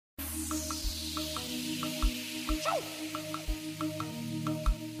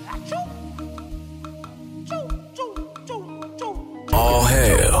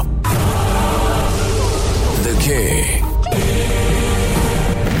King.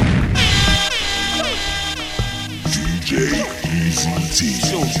 DJ EAZY T.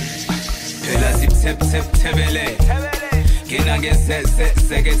 Hillzy Thebelele. Gonna get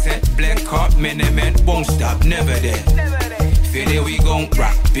set. Black card, man, won't stop, never there. Feel it, we gon'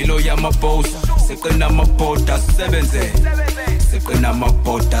 rock. Below ya my boss. Second I'm a pot, that's 7 day. Second I'm a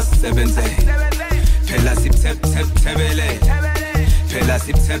pot, that's 7 day. Hillzy Thebelele.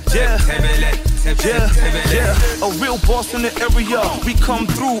 Yeah, a real boss in the area. We come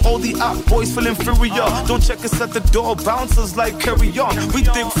through, all the op boys feel inferior. Don't check us at the door, bouncers like carry on. We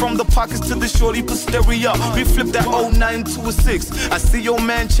dig from the pockets to the shorty posterior. We flip that 09 to a 6. I see your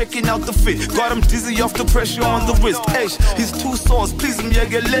man checking out the fit. Got him dizzy off the pressure on the wrist. Eish, he's too sauce, please him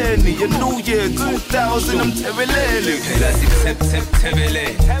Yegeleni. A new year, 2000, I'm Thebelele.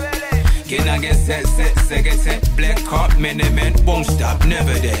 Gonna get set. Black card, man, won't stop,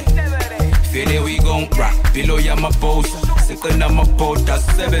 never there. Feel it, we gon' rock. Below ya my boss. Second I'm a pot, that's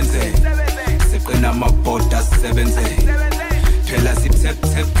 7 day. Second I'm a pot, that's 7 day. Hillzy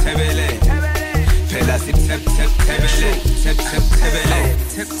Thebelele.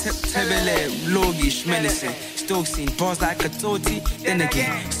 Logi, Schmelisse. Stokesing, boss like a toti. Then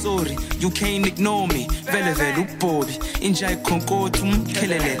again, sorry, you can't ignore me. Vele, Bobby. Injai Konkotum,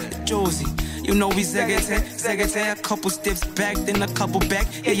 Kelele, Josie. You know we zegete, a couple steps back, then a couple back.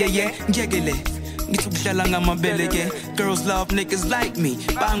 Yeah, Gegele. Girls love niggas like me.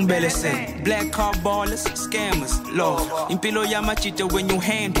 Bang belly say. Black car ballers, scammers, love. Impilo yamachita when you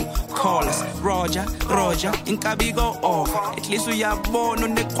handle. Call us Roger, Ncube go off. At least we are born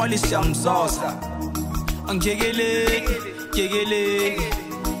on the quality of Zaza. Angegele.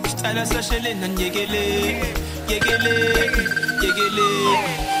 Silas Sashelen and Yegele.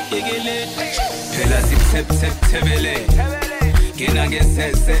 Hillzy Thebelele. Gonna get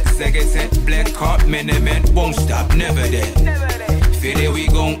set. Black card, man, won't stop, never there. Feel it, we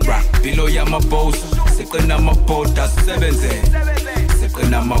gon' rock. Below ya my boss. Second I'm a pot, that's 7 day.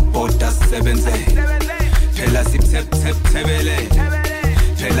 Second I'm a pot, that's 7 day. Hillzy Thebelele.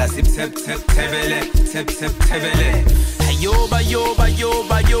 Hayoba.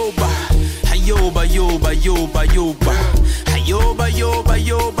 Hayoba.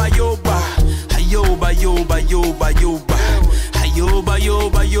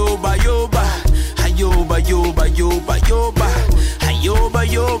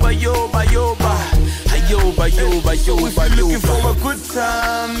 So if you're looking for a good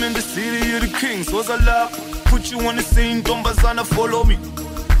time in the city of the kings, was a love, put you on the scene, Ntombazana follow me.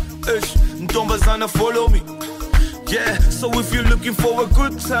 Ntombazana follow me. Yeah, so if you're looking for a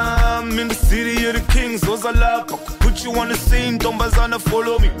good time in the city of the kings, was a love, put you on the scene, Ntombazana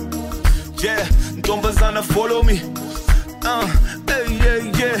follow me. Yeah, Ntombazana follow me.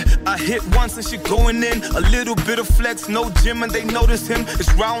 Yeah. I hit once and she going in. A little bit of flex, no gym and they notice him.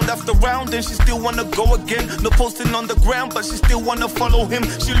 It's round after round and she still wanna go again. No posting on the ground but she still wanna follow him.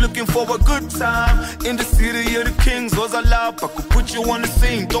 She looking for a good time in the city of the kings. Was a lap, I could put you on the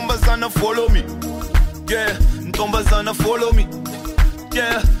scene. Ntombazana follow me. Yeah, Ntombazana follow me.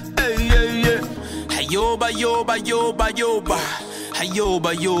 Yeah. Hayoba. Hayoba. Hayoba.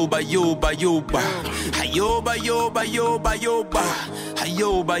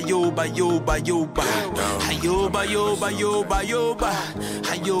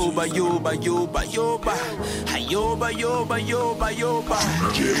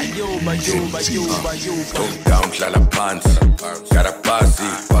 Down, hlala phansi, karapasi,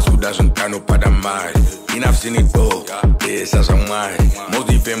 basudazo ntano pada mali. I've seen it all, yes, as I'm mine. Most of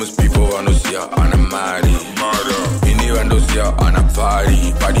the famous people I know see on a mari. I know see on a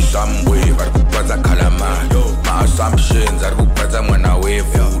party somewhere, but kupaza kalamari. My assumptions are kupaza mwana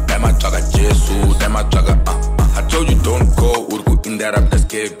wevu. Them I talk a Jesus, them I talk a I told you don't go, urku interrupt the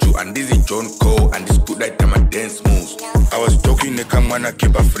schedule. And this is John Cole, and this good like them a dance moves. I was talking to Kamwana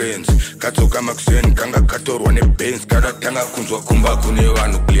Kiba friends. Kato Kamaksen, Kanga Kator, one a Benz, Kara Tanga Kunzwa Kumba Kunewa,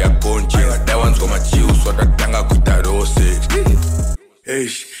 nuclear conch. That one's gonna chill, so that Tanga Kutarose.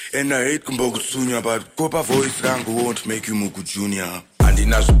 And I hate Kumbogusunya, but Kopa voice rangu won't make you Mugu Junior. And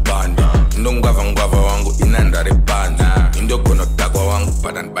in a band, Nongava Wangu inanda repanda. Indo kono takwa wangu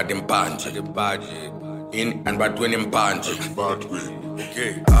padan badem panche. In and but when in panche.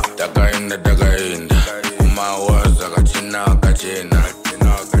 Okay. Daga inda. Uma waza kachina.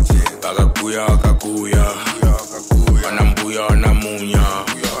 Kakuya. Mbuya na Munya.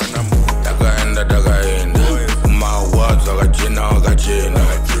 Daga inda. Uma waza kachina.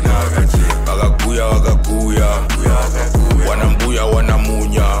 Wakakuya. Mbuya wana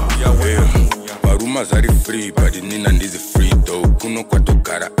Munya. Baruma zari free, but nina ndizi free though. Kuno kwa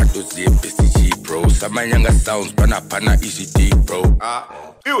tokara atozie PCG bros. Samanyanga sounds, pana EAZY T, bro.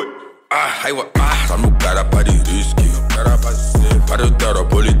 Samukara pari risky. Para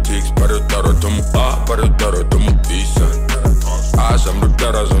politics, para tomu para tomu visa.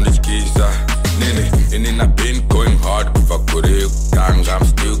 Samukara on the skis. Nene, I've been going hard. If I could gang, I'm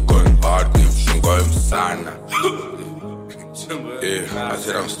still going hard. Sana. Yeah, I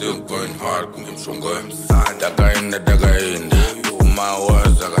said I'm still going hard. Daga in. My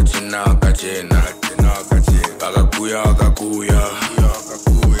words, I got china. Agakuya.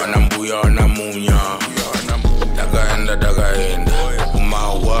 Mbuya na Munya. Daga in.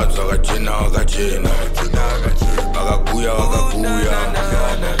 My words, I got china. Agakuya.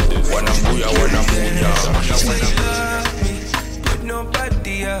 Wana Munya. But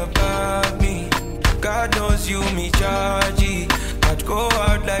nobody above me. God knows you, me Chargie. I'd go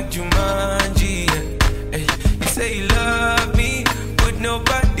out like Jumanji. Hey, you say you love me, but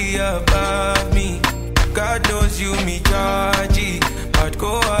nobody above me. God knows you, me Chargie. I'd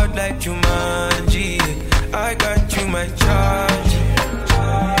go out like Jumanji. I got you, my Chargie.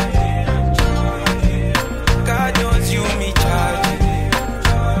 God knows you, me Chargie.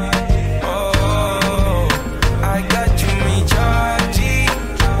 Oh, I got you, me Chargie.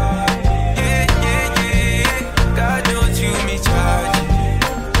 God knows you, me Chargie.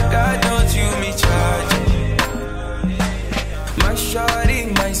 God knows you, me Chargie. My shawty,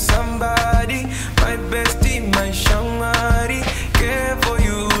 my somebody, my bestie, my shangari. Care for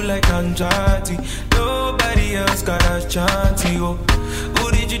you like Anjati. Nobody else got a chance, yo.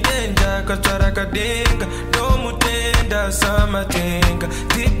 Who did you danger? Cause Tarakadenga. No mutenda, samatenga.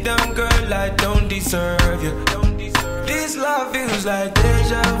 Deep down, girl, I don't deserve you. This love feels like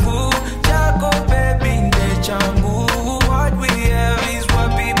deja vu. Jaco, baby, dejangu. What we have is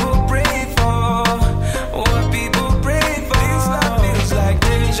what people pray for. What people pray for. This love feels like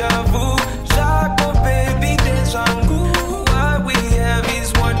deja vu. Jaco, baby, dejangu. What we have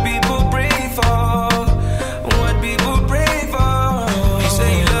is what people pray for. What people pray for. You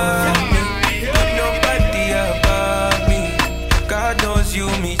say you love me, but nobody above me. God knows you,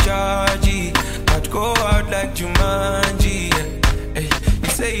 me Chargie. I'd go out like Jumanji. Hey, you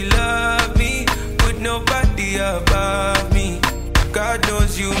say you love me, but nobody above me. God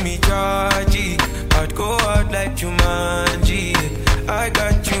knows you, me Chargie. I'd go out like Jumanji. I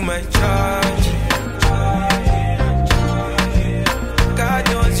got you, my Chargie. God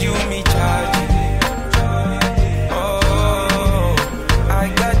knows you, me Chargie. Oh, I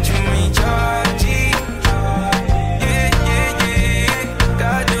got you, me Chargie. Yeah.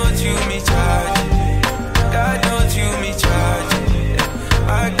 God knows you, me Chargie. God knows you, me Chargie. I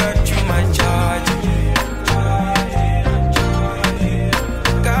got you, my Chargie.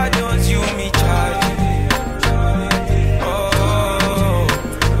 God knows you, me Chargie. Oh,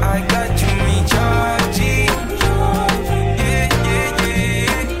 I got you, me Chargie. Yeah.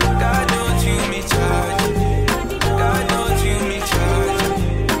 God knows you, me Chargie. God knows you, me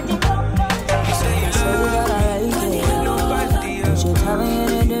Chargie. You say you love me, but nobody else. You tell me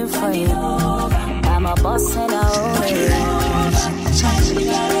anything for you. I'm a boss and I own it.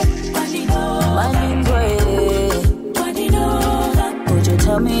 My name would you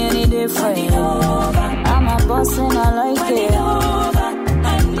tell me any different? I'm a boss and I like it.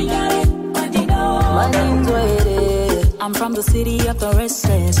 My name's Wade. I'm from the city of the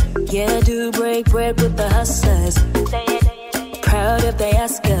restless. Yeah, do break bread with the hustlers. Proud if they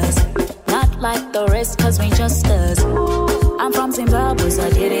ask us. Not like the rest, cause we just us. I'm from Zimbabwe, so I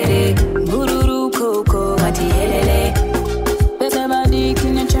did it. Mururu koko, wati helele. Bese badi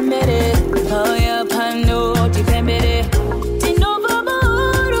kine chembere. Oh yeah, pano, tipembere. Tinova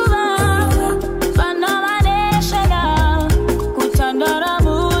buruva. Vana maneshega. Kutandara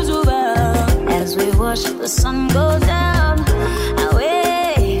muzuva. As we watch the sun go down.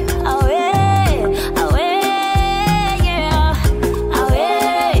 Away, away, away, yeah.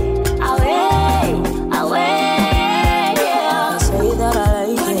 Away, away, away, yeah. Say that I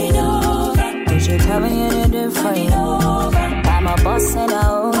like it. But you tell me any different. I'm a boss and I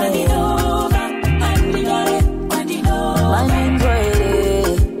own it. My name's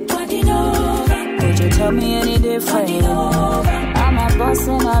Wade. Would you tell me any different? I'm a boss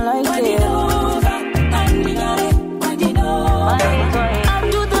and I like it. I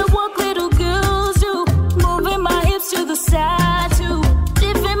do the work little girls do. Moving my hips to the side too.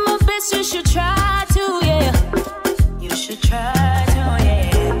 Living my best, you should try to, yeah. You should try to,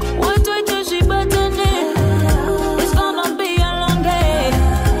 yeah. What do I do, she button it? It's gonna be a long day.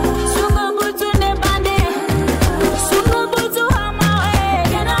 Sugar good to the body. Sugar good to have my way.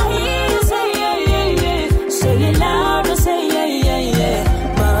 Can I hear you say, yeah, yeah, yeah. Say it loud and say, yeah, yeah, yeah.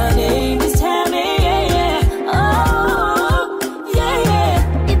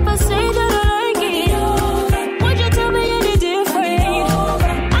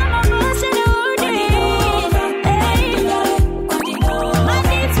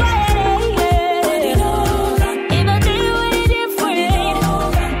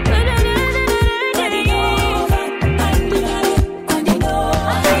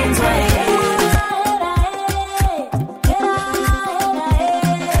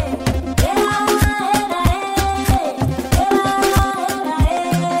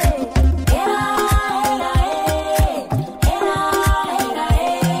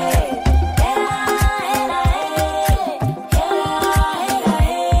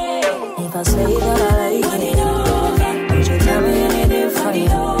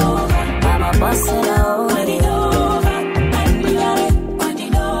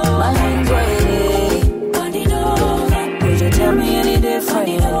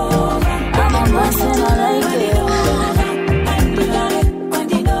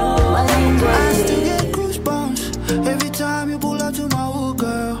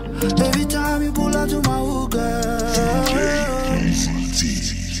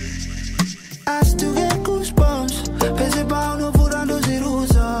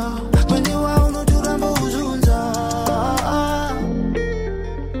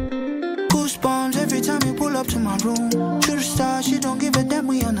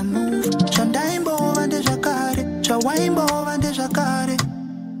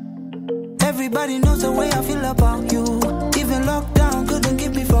 Everybody knows the way I feel about you. Even lockdown couldn't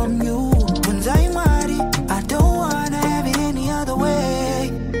keep me from you. I don't wanna have it any other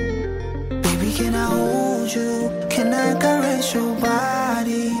way. Baby, can I hold you? Can I caress your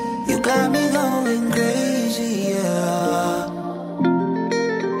body? You got me going crazy, yeah.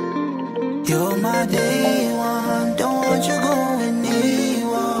 You're my day one, don't want you going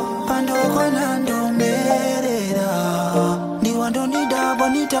anywhere. Pando konando mereda. Ni wando ni da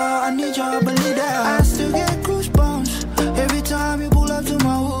bonita, I need your belida. I still get goosebumps every time you pull up to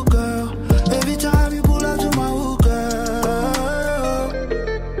my hook, girl. Every time you pull up to my hook, girl.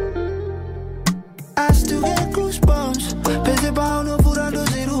 I still get goosebumps. Pese pa uno pura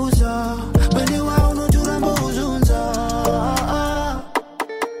dozirusa. When you are uno churambo uzunza.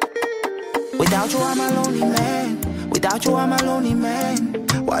 Without you I'm a lonely man. Without you I'm a lonely man.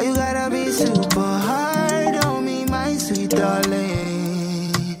 Why you gotta be super hard on me, my sweet darling?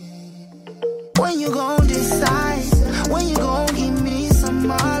 When you gon' decide? When you gon' give me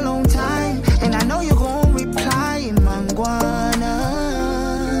some alone time? And I know you gon' reply in Mangwana.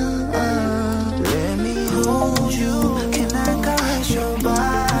 Let me hold you. Can I caress your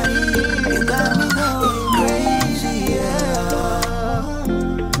body? You got me going crazy, yeah.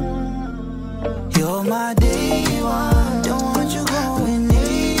 You're my day one. Don't want you going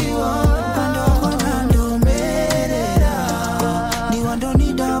anywhere. Pando konando mereda. Ni wando ni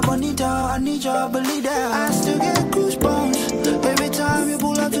da bonita, I need your belida. I still get goosebumps every time you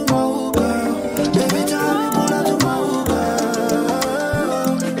pull up to my hook, girl. Every time you pull up to my hook, girl.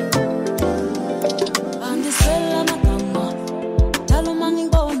 Andisela magama, talo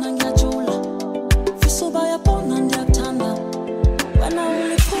mangibona ngiyajula. Fisuba yabona ndiyakuthanda. Wena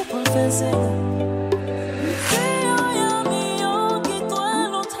uliphupha fezela.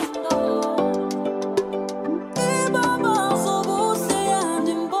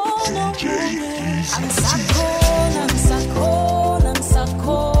 Angsakhoni,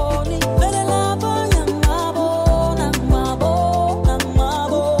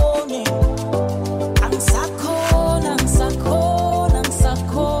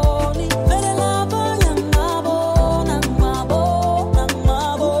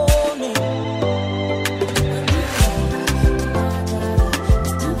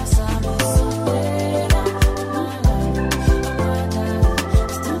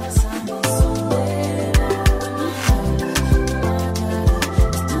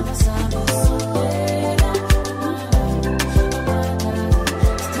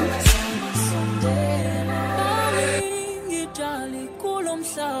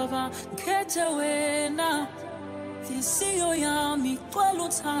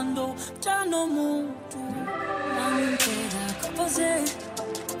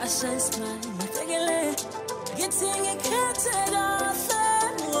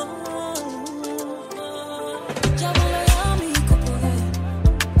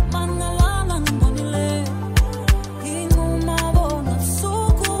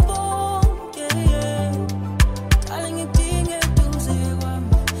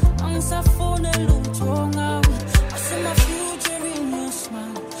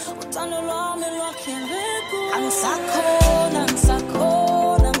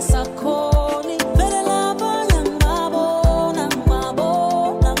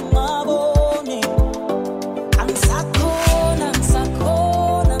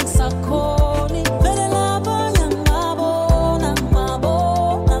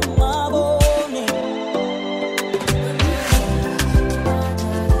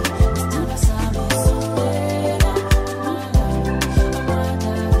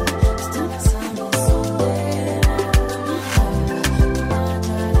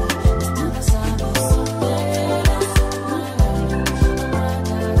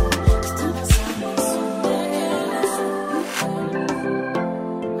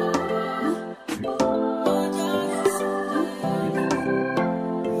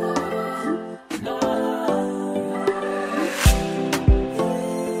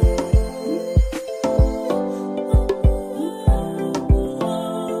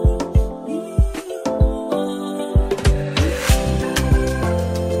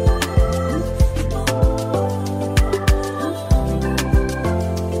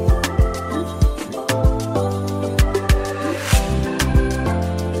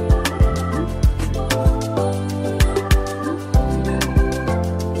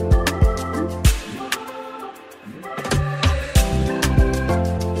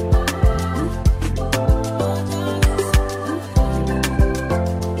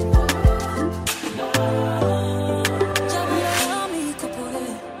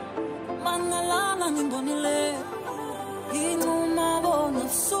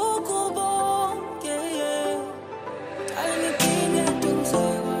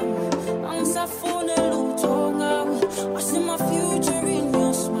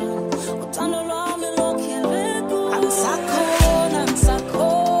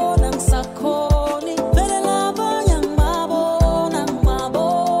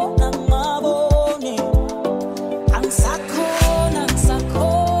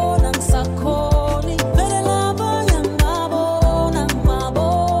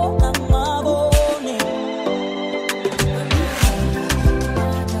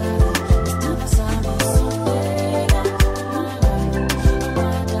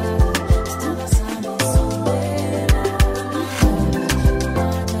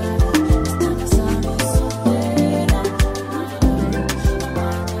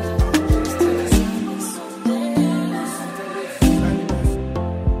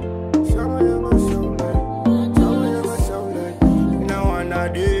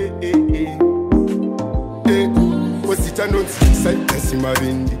 Sita nonsi Silas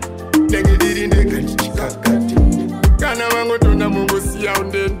Mavende Negediri nekandichikakati Kana vangotona mungosia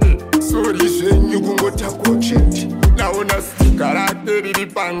undende Sori zvenyu kungotakwa chete Naona stika rake riri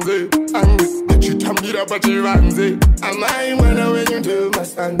panze Angu achitambira pachivanze Amai mwana wenyu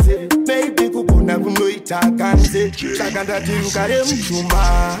ndomasanze Baby kukona kunoita kanze Saka ndati ugare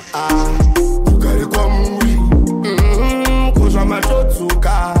mchuma Ugare kwamuri Kozva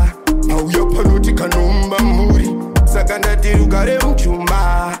matodzoka Mauya panoti kanomba muri Saka ndati ugare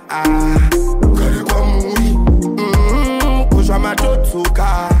mchuma Ugare kwamuri Kozva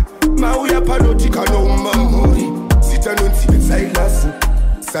matodzoka Mauya panoti kanomba muri Sita nonsi Silas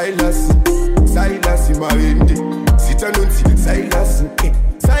Mavende Sita nonsi Silas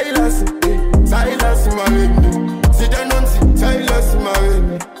Mavende Sita nonsi Silas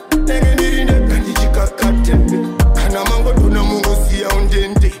Mavende Negediri nekandichikakatembe Kana mangodona mungosia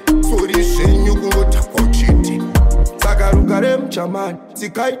undende Sori zvenyu kungotakwa chete Saka rugare mchamani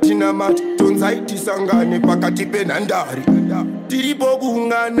Sikaiti namati tonzaiti sangane pakati penhandare Tiripo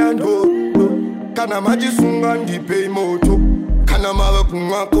kuungana ndodo Kana machisunga ndipei moto Kana mava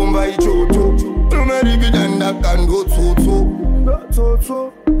kumwa komba ichoto Tumeribidanda kandotsotso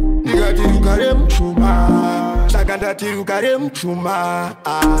Ndikati rugare mchuma Saka ndati rugare mchuma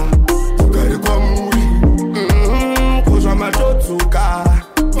Rugare kwamuri Kozva matodzoka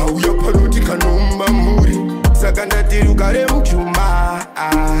Mauya panoti kanomba muri Saka ndati rugare mchuma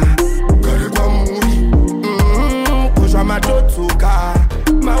Rugare kwamuri Kozva matodzoka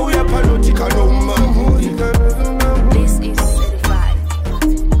Mauya panoti kanomba muri This is certified.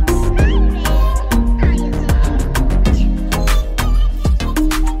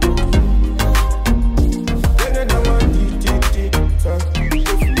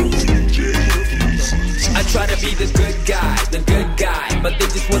 I try to be the good guy, but they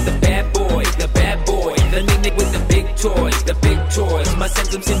just want the bad boy, the nigga with the big toys, My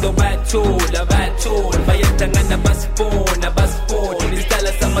sense in the bad tool, Bayatangana bus phone, This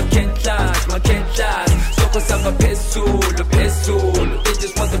Dallas I'm a can't class, Soko sama pesul, They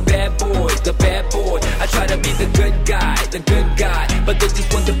just want the bad boy, I try to be the good guy, but they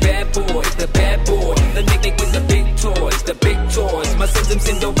just want the bad boy, the nigga with the big toys, My sense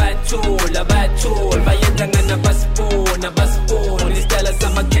in the bad tool, Bayatangana bus phone, This Dallas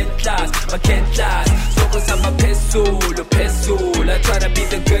I'm a can't class, Soko sama pesul, I try to be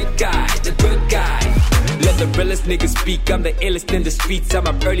the good guy, Let the realest niggas speak, I'm the illest in the streets. I'm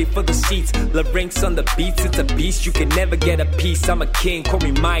up early for the sheets, Larynx on the beats, it's a beast, you can never get a piece. I'm a king, call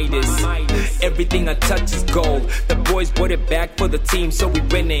me Midas. Everything I touch is gold. The boys brought it back for the team, so we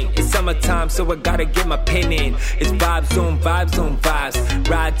winning. It's summertime, so I gotta get my pen in. It's vibes on vibes.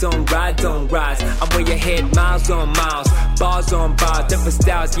 Rides on rides. I'm way ahead, miles on miles. Bars on bars, different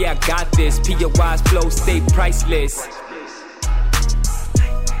styles, yeah I got this. POI's flow stay priceless.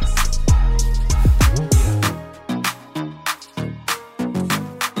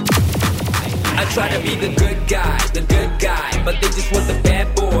 I try to be the good guy, but they just want the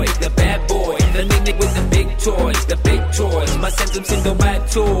bad boy, the nigga with the big toys, My sense in the bad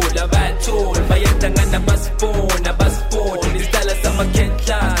tool, Bayatangana bus phone, This Dallas I'm a can't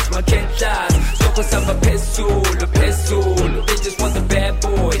class, Soko sama pesul, They just want the bad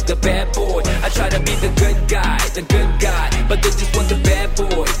boy, I try to be the good guy, but they just want the bad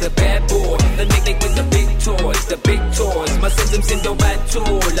boy, the nigga with the big toys, My sense in the bad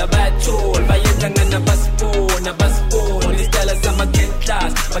tool, Bayatangana bus phone, This Dallas I'm a can't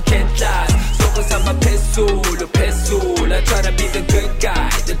class, Soko sama pesul, I try to be the good guy,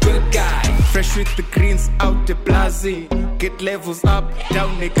 Fresh with the greens out the plaza, get levels up,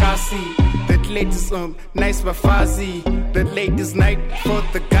 down the kasi. That latest nice bafazi. That latest night for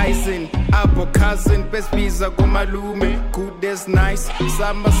the guys in Abo cousin, best pizza go malume. Good as nice,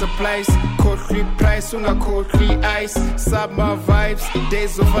 summer supplies, coldly price, unga coldly ice. Summer vibes,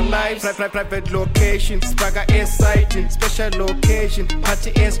 days of our lives. Private location, spaga air sighting, special location,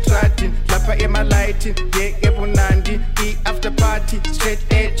 party air stratin, lapa ema lighting, yeah ebunandi, e after party, straight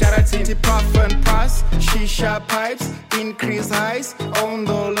air charity, puff and pass, shisha pipes, increase highs, on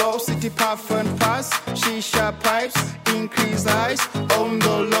the low, city puff and pass, shisha pipes, increase highs, on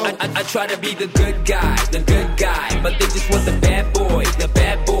the low. I try to be the good guy, but they just want the bad boy, the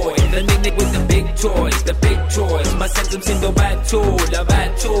nigga with the big toys, My sense in the bad tool,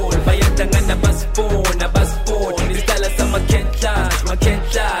 Bayatangana bus phone, This Dallas I'm a can't class,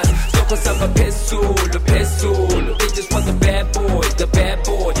 Soko sama pesul, They just want the bad boy,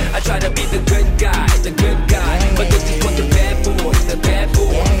 I try to be the good guy, but they just want the bad boy,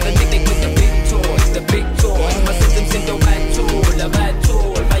 the nigga with the big toys, My sense in the bad tool,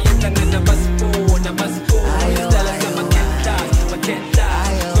 Bayatangana bus phone, This Dallas I'm a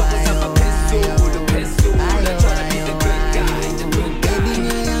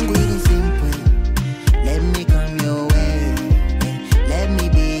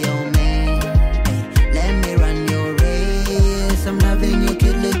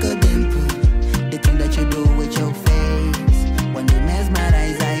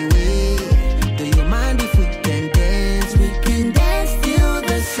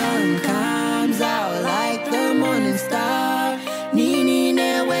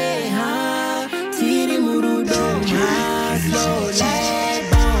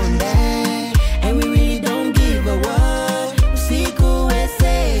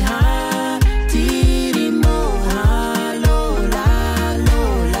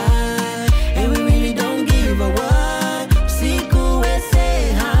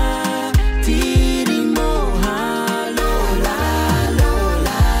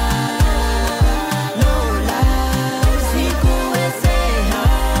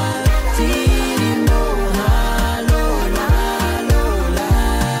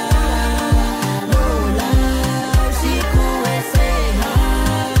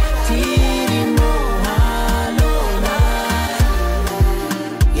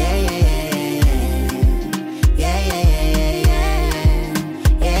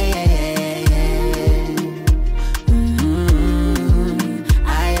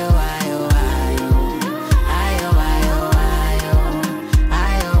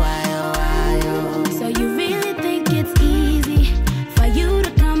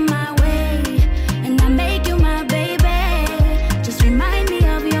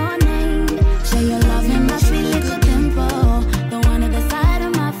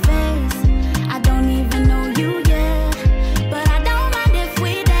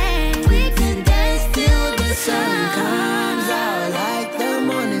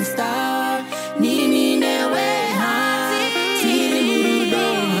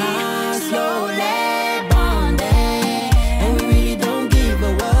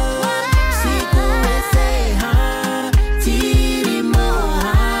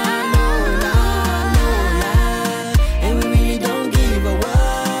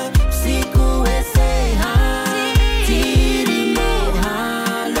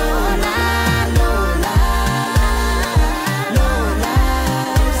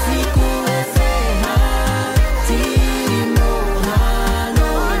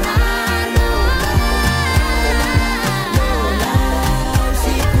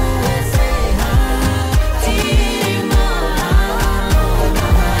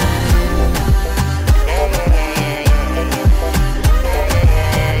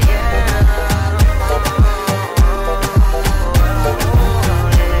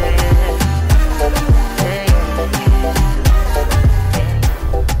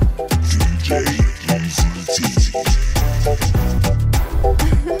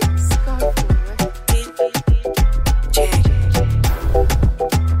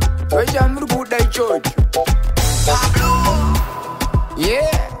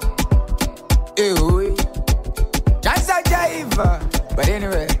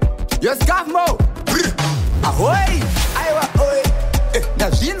Ahoy, aiwa oi.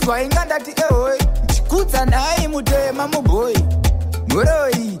 Ndazvinzwa ingandati ehoi. Ndikudza naye mutema muboy.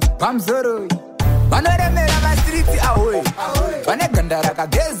 Muroi, pamzoroi. Vanoremera mastriti ahoy. Vane ganda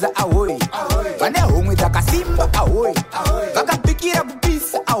rakageza ahoy. Vane homwe dzakasimba ahoy. Vakapikira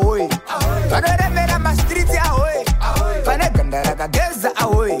kupisa ahoy. Vanoremera mastriti ahoy. Vane ganda rakageza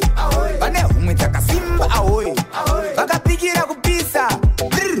ahoy. Vane homwe dzakasimba ahoy. Vakapikira kupisa.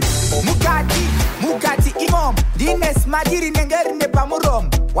 Mukati imom. Ndine smatiri nengeri nepamuromo.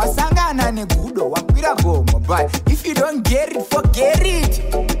 Wasangana negudo wakwira gomo. But if you don't get it, forget it.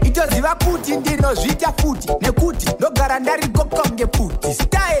 Itoziva kuti ndinozvita futi. Nekuti nogara ndari gokonge puti.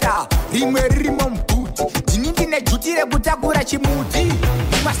 Staira rimwe ririmo mbuti. Ndine juti rekutakura chimuti.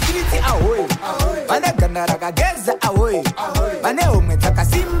 Mastriti ahoy. Vane ganda rakageza ahoy. Vane homwe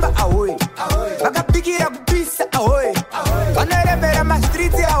dzakasimba ahoy. Vakapikira kupisa ahoy. Vanoremera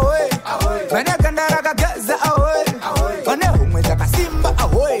mastriti ahoy. Vane ganda rakageza ahoy. Vane homwe dzakasimba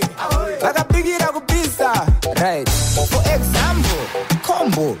ahoy. Vakapikira kupisa. Right. For example,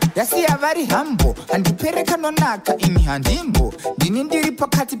 combo yasiya vari hambo. Handipereka nonaka ini handimbo. Ndini ndiri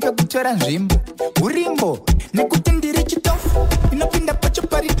pakati pekutora nzvimbo. Urimbo nekuti ndiri chitofu. Inopinda pacho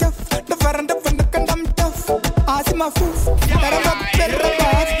paritofu. Ndovhara ndobva ndakanda mutofu. Asi mafufu ndaramba kuperera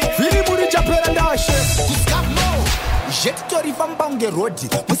pasi. Viri muri chapera ndashe kuskamo. Jetori famba unge rodi.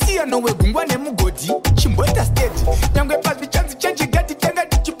 Musiyano wegungwa nemugodhi. Chimboita state. Nyangwe pasi chanzi change gati changa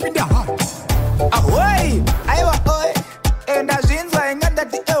tichipinda hot. Ahoy, aiwa oi. Ndazvinzwa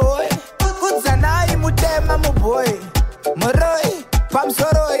ingandati ehoi. Kudza naye mutema muboy. Muroi,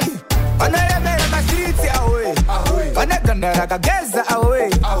 pamsoroi. Vanoremera mastriti ahoy. Vane ganda rakageza ahoy.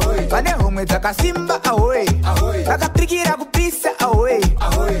 Vane homwe dzakasimba ahoy. Vakapikira kupisa ahoy.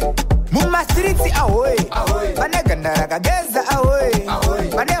 Mumastriti ahoy. Vane ganda rakageza ahoy.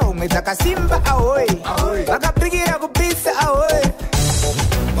 Vane homwe dzakasimba ahoy. Vakapikira kupisa ahoy.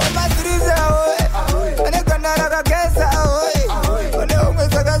 Mumastriti ahoy. Vane ganda rakageza ahoy. Vane homwe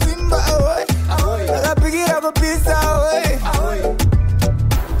dzakasimba ahoy. Vakapikira kupisa ahoy.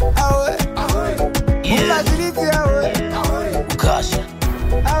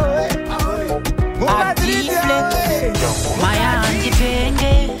 Maya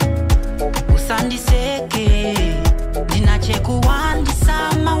andipenge usandiseke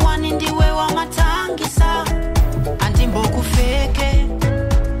ndinachekuwandisa mawani ndiwe wamatangisa andimbokufeke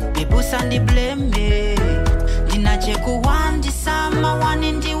bebusandiblembe ndinachekuwandisa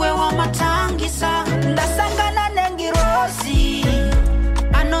mawani ndiwe wamatangisa ndasangana nengirozi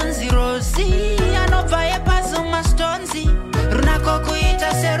anonzirozi anobva yepazuma stonzi runako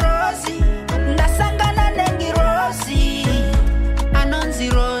kuita serozi ndasangana nengirozi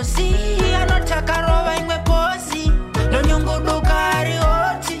anonzirozi anotaka rova imwe pozi nonyunguduka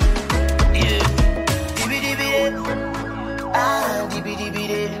arioti dibidibide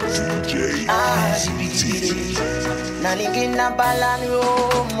dibidibide dibidibide nalingina balanyo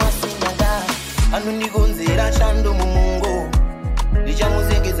mwasinyaga anundigonzera shando mumungo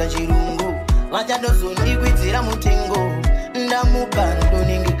ndichamuzengeza chirungu vachadozondikwizira mutengo ndamupando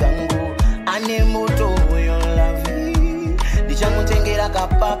nengigango ane moto yolavi ndichamutengera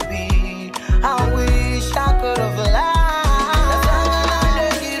kapapi I wish I could have lied.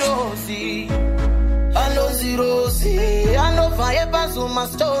 Ngirozi anozirozi anobva pazuma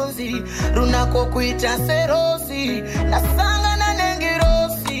stonzi runako kuita serozi ndasangana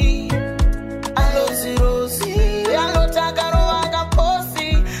nengirozi anozirozi anotaka rova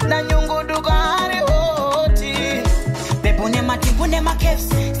kaposi nanyunguduka ari hoti bebune matibune makefs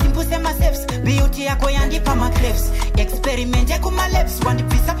simpuse masefs beauty yako yandipa maclefs experiment yakuma lips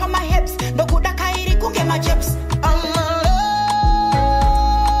wandipisa pa my hips ndokuda kairi kunge machips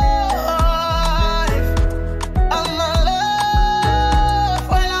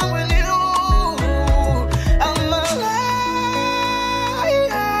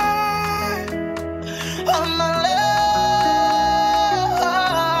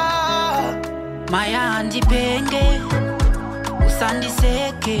Maya andipenge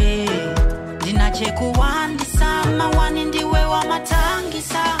usandiseke ndinachekuwandisa mawani ndiwe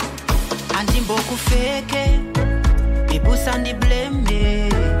wamatangisa andimbokufeke bebusandiblembe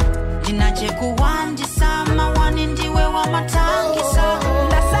ndinachekuwandisa mawani ndiwe wamatangisa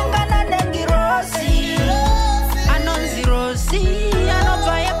ndasangana nengirozi anonzirozi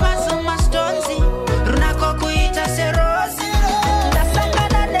anobva yepazuma stonzi runako kuita serozi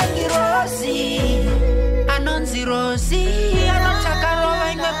ndasangana nengirozi anonzirozi anotaka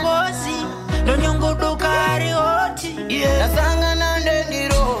rova imwe pozi ndonyunguduka arioti ndasangana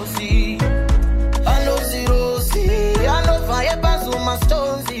nengirozi anonzirozi anobva yepazuma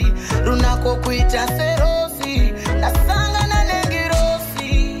stonzi runako kuita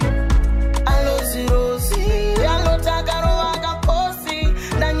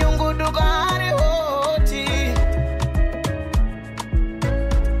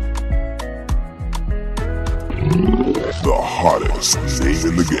The hottest name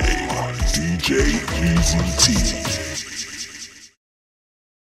in the game, DJ EAZY T.